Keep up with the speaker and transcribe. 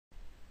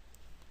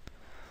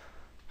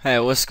Hey,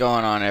 what's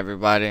going on,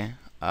 everybody?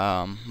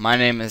 My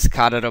name is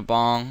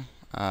Kadarabong,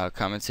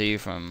 coming to you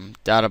from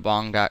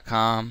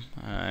databong.com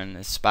and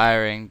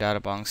aspiring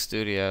Databong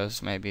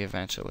Studios, maybe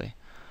eventually.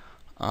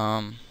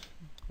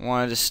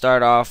 Wanted to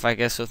start off, I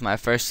guess, with my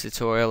first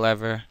tutorial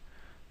ever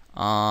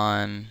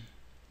on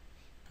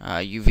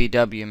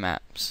UVW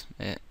maps.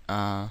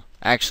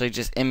 Actually,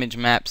 just image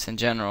maps in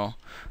general,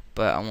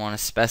 but I want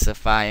to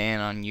specify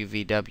in on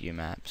UVW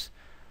maps.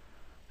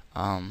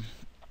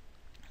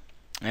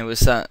 It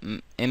was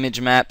image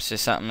maps are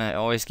something that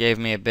always gave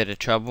me a bit of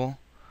trouble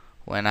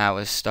when I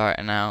was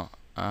starting out.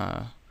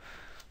 I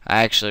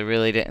actually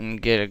really didn't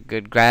get a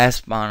good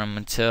grasp on them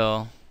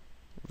until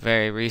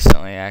very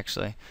recently,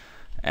 actually.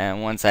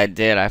 And once I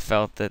did, I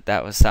felt that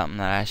that was something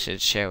that I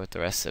should share with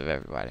the rest of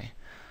everybody.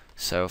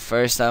 So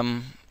first,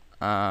 for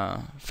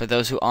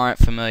those who aren't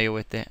familiar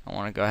with it, I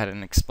want to go ahead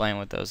and explain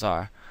what those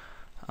are.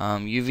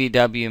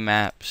 UVW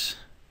maps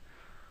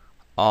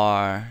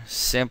are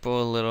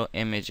simple little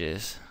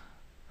images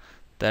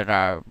that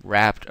are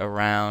wrapped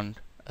around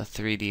a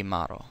 3D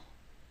model.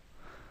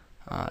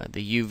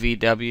 The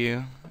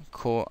UVW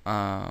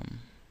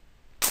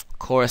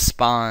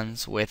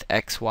corresponds with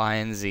X, Y,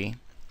 and Z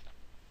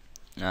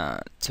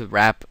to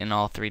wrap in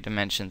all three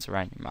dimensions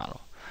around your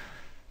model.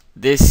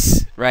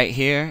 This right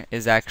here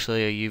is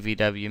actually a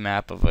UVW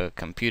map of a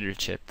computer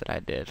chip that I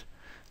did,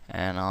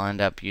 and I'll end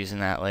up using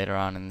that later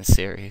on in the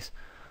series.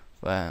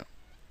 But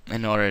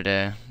in order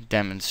to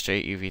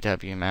demonstrate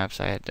UVW maps,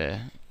 I had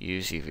to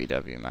use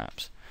UVW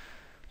maps.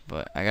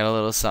 But I got a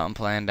little something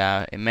planned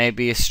out. It may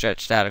be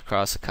stretched out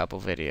across a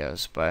couple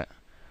videos, but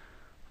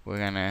we're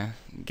gonna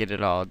get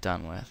it all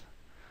done with.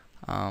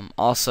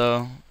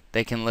 Also,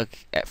 they can look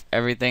at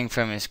everything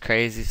from as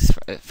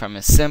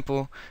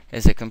simple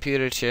as a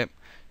computer chip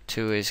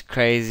to as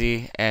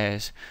crazy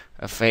as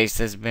a face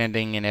that's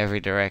bending in every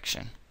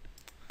direction.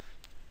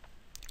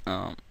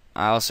 I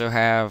also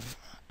have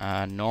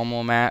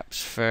normal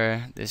maps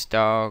for this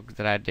dog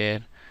that I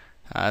did.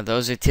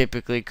 Those are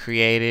typically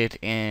created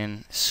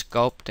in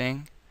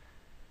sculpting,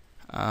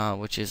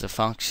 which is a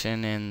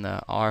function in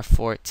the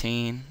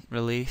R14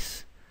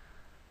 release.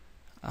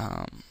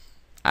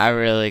 I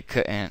really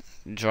couldn't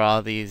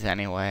draw these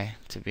anyway,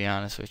 to be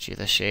honest with you.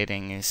 The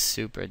shading is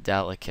super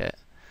delicate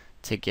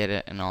to get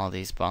it in all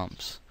these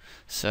bumps.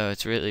 So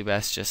it's really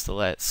best just to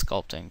let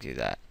sculpting do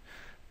that.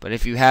 But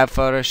if you have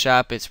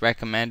Photoshop, it's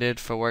recommended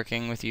for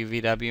working with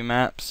UVW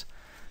maps.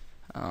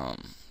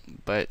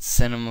 But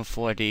Cinema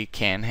 4D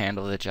can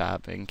handle the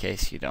job in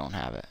case you don't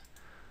have it.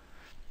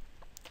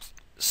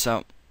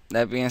 So,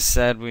 that being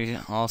said, we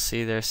all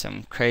see there's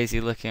some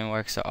crazy looking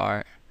works of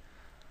art.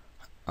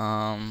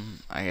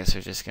 I guess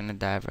we're just gonna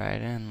dive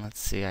right in. Let's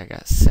see, I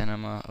got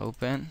Cinema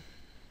open.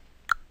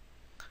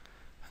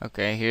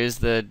 Okay, here's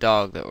the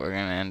dog that we're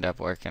gonna end up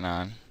working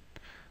on.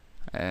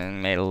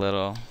 And made a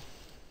little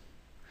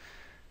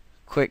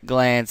quick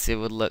glance, it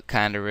would look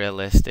kind of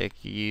realistic.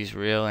 You use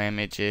real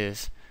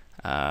images,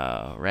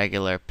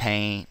 regular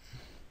paint.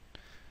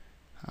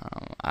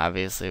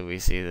 Obviously we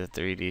see the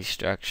 3D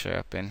structure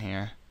up in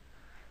here,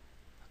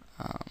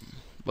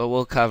 but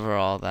we'll cover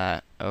all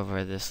that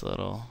over this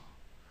little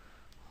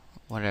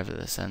whatever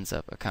this ends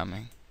up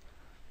becoming.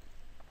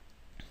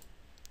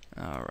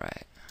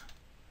 Alright,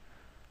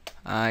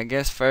 I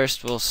guess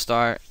first we'll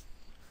start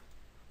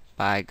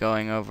by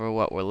going over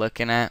what we're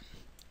looking at.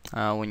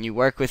 When you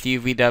work with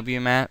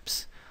UVW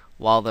maps,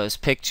 while those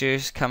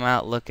pictures come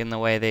out looking the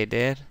way they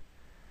did,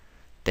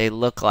 they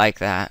look like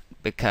that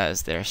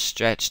because they're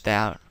stretched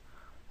out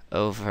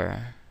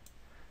over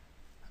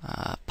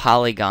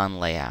polygon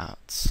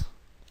layouts.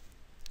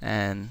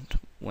 And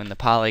when the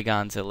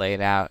polygons are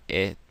laid out,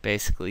 it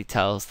basically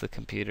tells the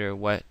computer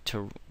what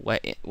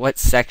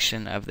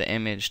section of the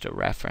image to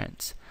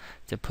reference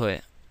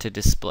to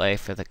display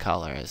for the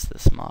color as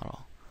this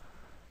model.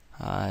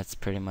 That's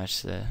pretty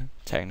much the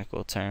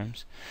technical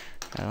terms.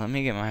 Let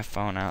me get my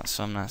phone out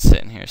so I'm not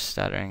sitting here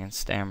stuttering and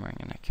stammering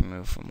and I can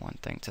move from one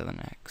thing to the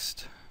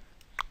next.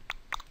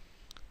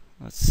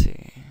 Let's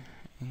see,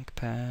 ink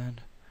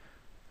pad.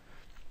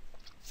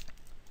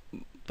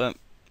 But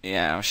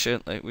yeah,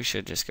 we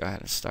should just go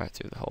ahead and start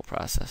through the whole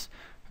process.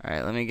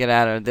 Alright, let me get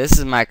out of this.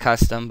 Is my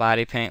custom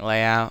Bodypaint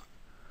layout.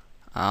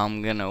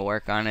 I'm gonna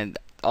work on it.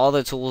 All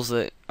the tools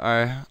that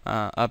are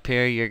up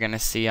here you're gonna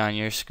see on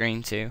your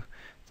screen too.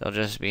 They'll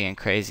just be in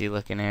crazy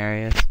looking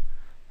areas,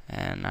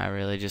 and I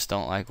really just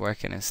don't like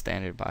working in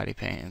standard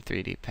Bodypaint and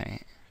 3D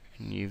paint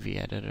and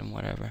UV edit and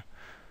whatever.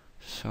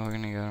 So we're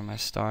gonna go to my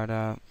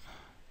startup.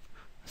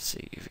 Let's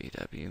see,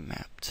 UVW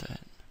map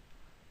set.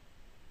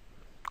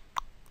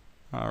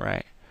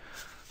 Alright.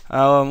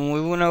 We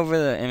went over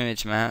the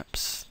image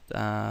maps.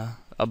 A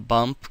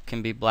bump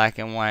can be black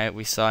and white.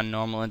 We saw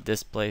normal and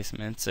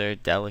displacements or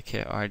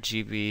delicate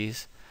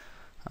RGBs.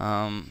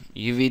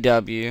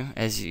 UVW,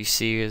 as you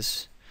see,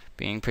 is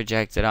being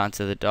projected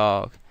onto the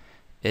dog,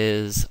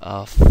 is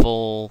a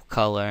full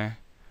color,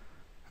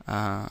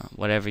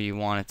 whatever you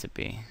want it to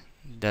be.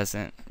 It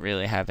doesn't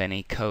really have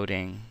any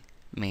coding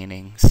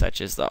meaning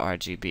such as the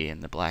RGB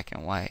and the black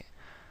and white.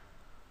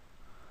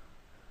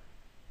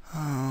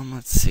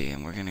 let's see,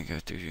 and we're gonna go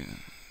through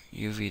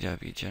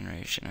UVW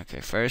generation.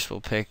 Okay, first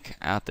we'll pick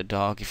out the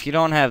dog. If you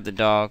don't have the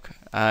dog,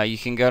 you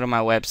can go to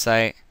my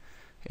website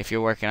if you're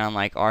working on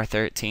like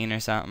R13 or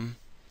something.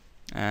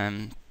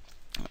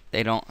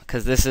 They don't,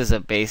 because this is a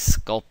base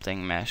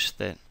sculpting mesh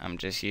that I'm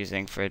just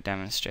using for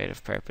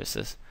demonstrative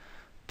purposes.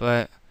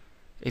 But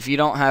if you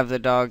don't have the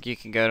dog, you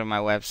can go to my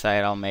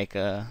website. I'll make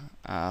a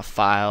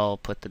file,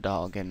 put the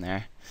dog in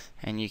there,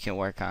 and you can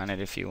work on it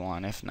if you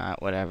want. If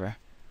not, whatever.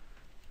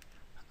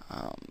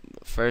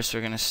 First,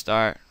 we're going to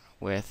start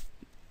with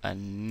a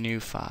new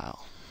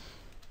file.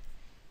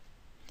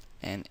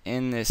 And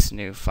in this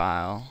new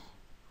file,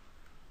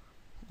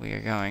 we are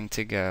going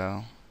to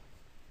go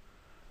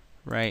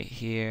right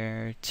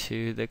here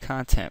to the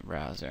content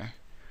browser,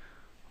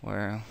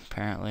 where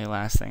apparently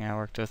last thing I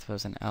worked with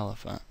was an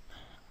elephant.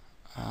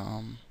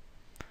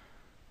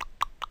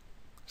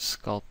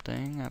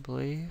 Sculpting, I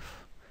believe.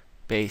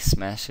 Base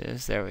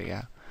meshes, there we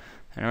go.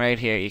 And right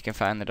here you can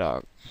find the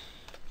dog.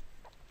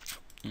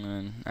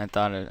 And I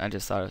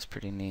just thought it was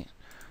pretty neat.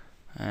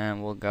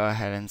 And we'll go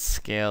ahead and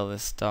scale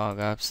this dog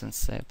up,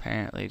 since they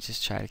apparently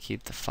just try to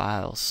keep the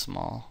files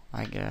small,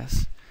 I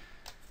guess.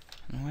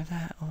 And where the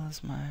hell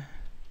was my...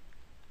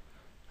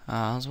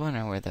 I was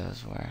wondering where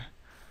those were.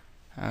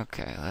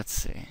 Okay, let's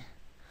see.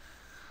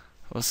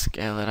 We'll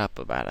scale it up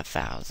about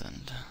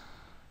 1,000.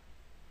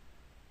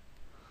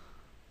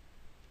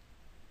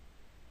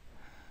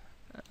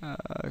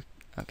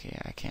 Okay,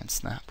 I can't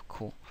snap.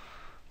 Cool.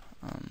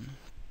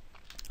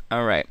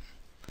 Alright.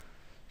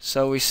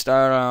 So we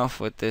start off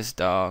with this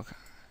dog,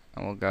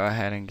 and we'll go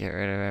ahead and get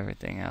rid of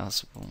everything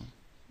else. We'll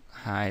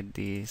hide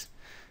these.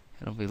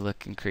 It'll be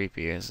looking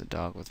creepy as a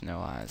dog with no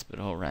eyes, but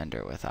it'll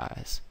render with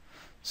eyes.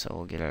 So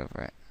we'll get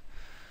over it.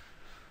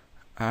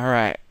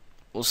 Alright.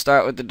 We'll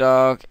start with the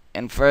dog,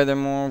 and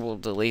furthermore, we'll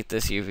delete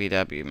this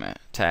UVW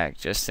tag,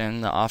 just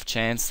in the off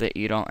chance that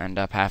you don't end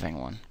up having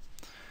one.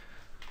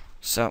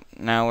 So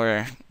now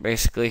we're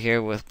basically here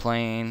with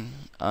plain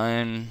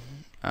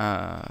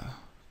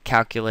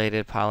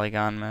calculated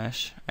polygon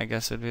mesh, I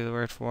guess would be the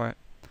word for it.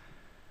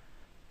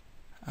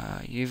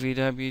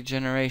 UVW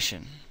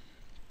generation.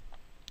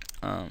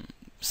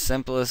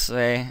 Simplest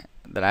way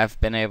that I've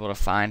been able to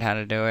find how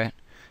to do it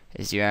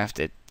is you have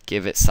to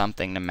give it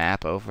something to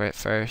map over it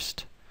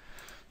first.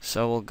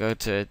 So we'll go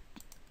to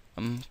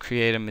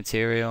create a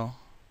material,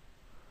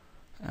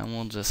 and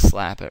we'll just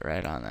slap it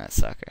right on that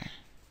sucker.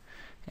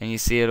 And you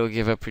see it'll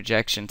give a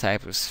projection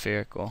type of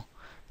spherical.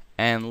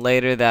 And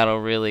later that'll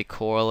really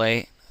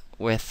correlate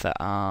with the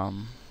how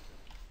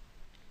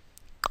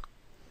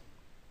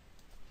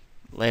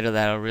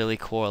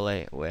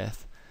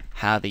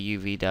the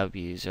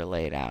UVWs are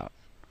laid out.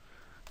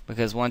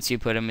 Because once you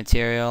put a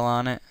material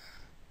on it,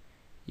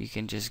 you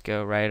can just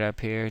go right up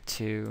here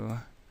to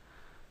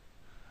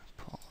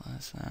pull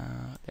this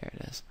out. There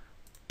it is.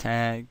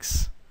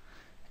 Tags,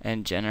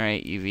 and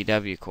generate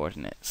UVW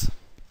coordinates.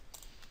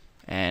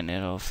 And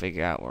it'll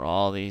figure out where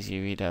all these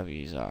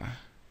UVWs are.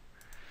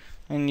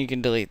 And you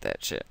can delete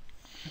that shit.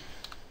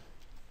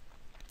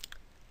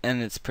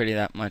 And it's pretty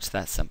much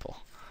that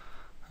simple.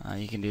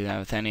 You can do that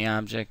with any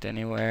object,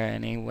 anywhere,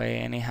 anyway,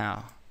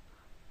 anyhow.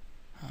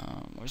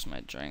 Where's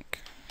my drink?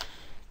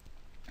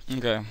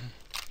 Okay.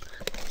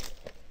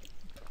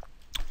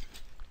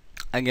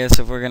 I guess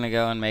if we're gonna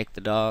go and make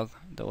the dog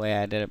the way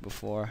I did it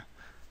before,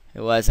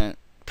 it wasn't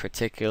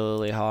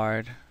particularly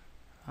hard.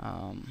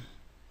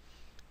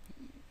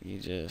 You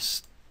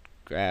just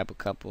grab a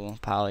couple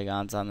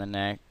polygons on the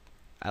neck.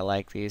 I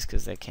like these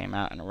because they came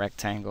out in a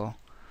rectangle.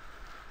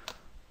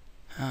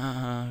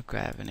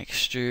 Grab and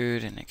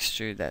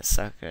extrude that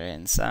sucker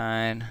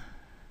inside.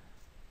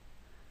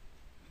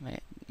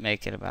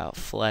 Make it about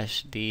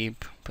flesh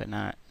deep, but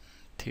not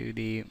too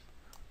deep.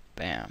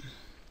 Bam.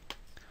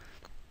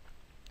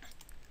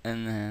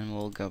 And then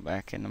we'll go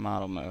back into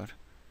model mode.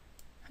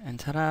 And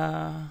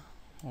ta-da!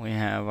 We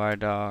have our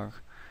dog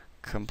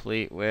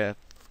complete with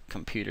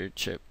computer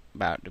chip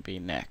about to be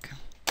neck.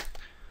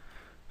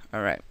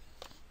 Alright.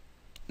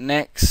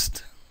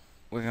 Next,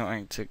 we're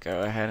going to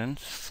go ahead and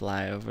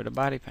fly over to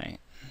Bodypaint.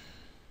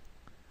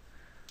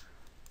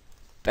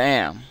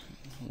 Bam!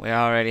 We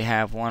already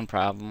have one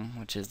problem,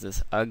 which is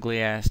this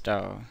ugly ass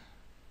dog.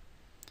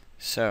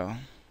 So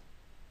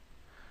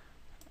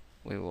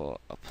we will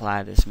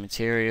apply this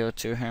material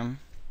to him.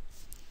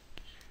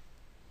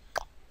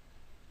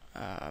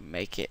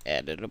 Make it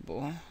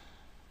editable.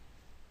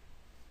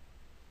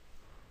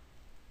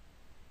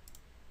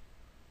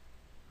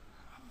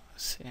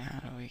 Let's see, how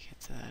do we get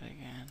to that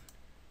again?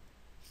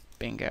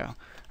 Bingo.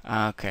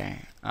 Okay.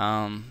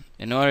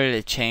 In order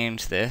to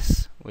change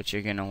this, which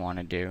you're gonna want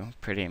to do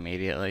pretty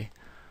immediately,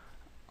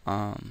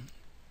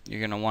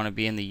 you're gonna want to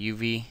be in the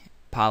UV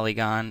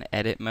polygon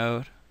edit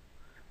mode,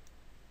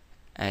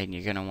 and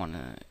you're gonna want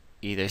to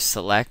either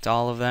select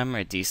all of them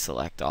or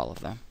deselect all of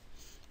them.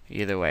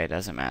 Either way, it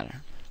doesn't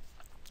matter.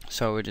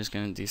 So we're just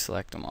gonna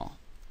deselect them all,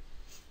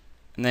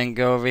 and then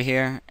go over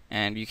here,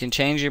 and you can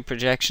change your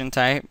projection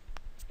type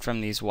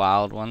from these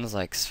wild ones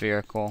like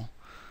spherical,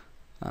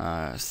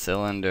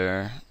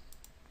 cylinder,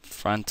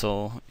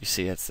 frontal, you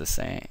see it's the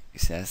same. You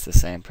see it's the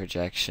same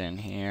projection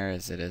here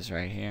as it is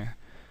right here.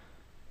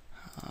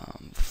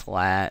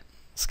 Flat,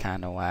 it's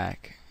kind of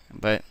whack,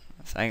 but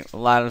a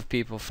lot of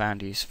people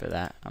found use for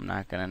that. I'm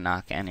not gonna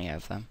knock any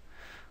of them,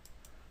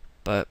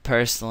 but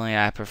personally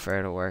I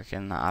prefer to work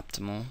in the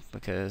optimal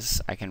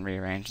because I can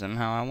rearrange them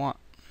how I want.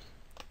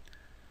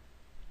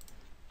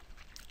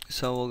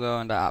 So we'll go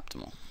into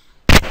optimal,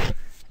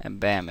 and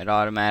bam, it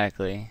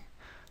automatically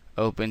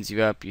opens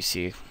you up. You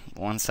see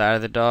one side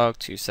of the dog,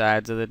 two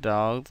sides of the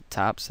dog, the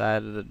top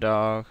side of the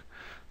dog,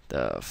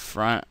 the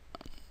front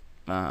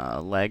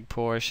leg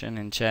portion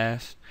and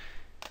chest.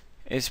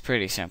 It's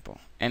pretty simple.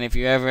 And if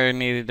you ever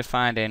needed to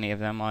find any of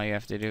them, all you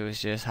have to do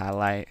is just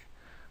highlight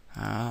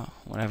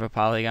whatever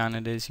polygon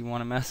it is you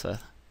want to mess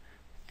with,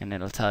 and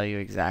it'll tell you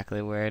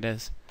exactly where it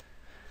is.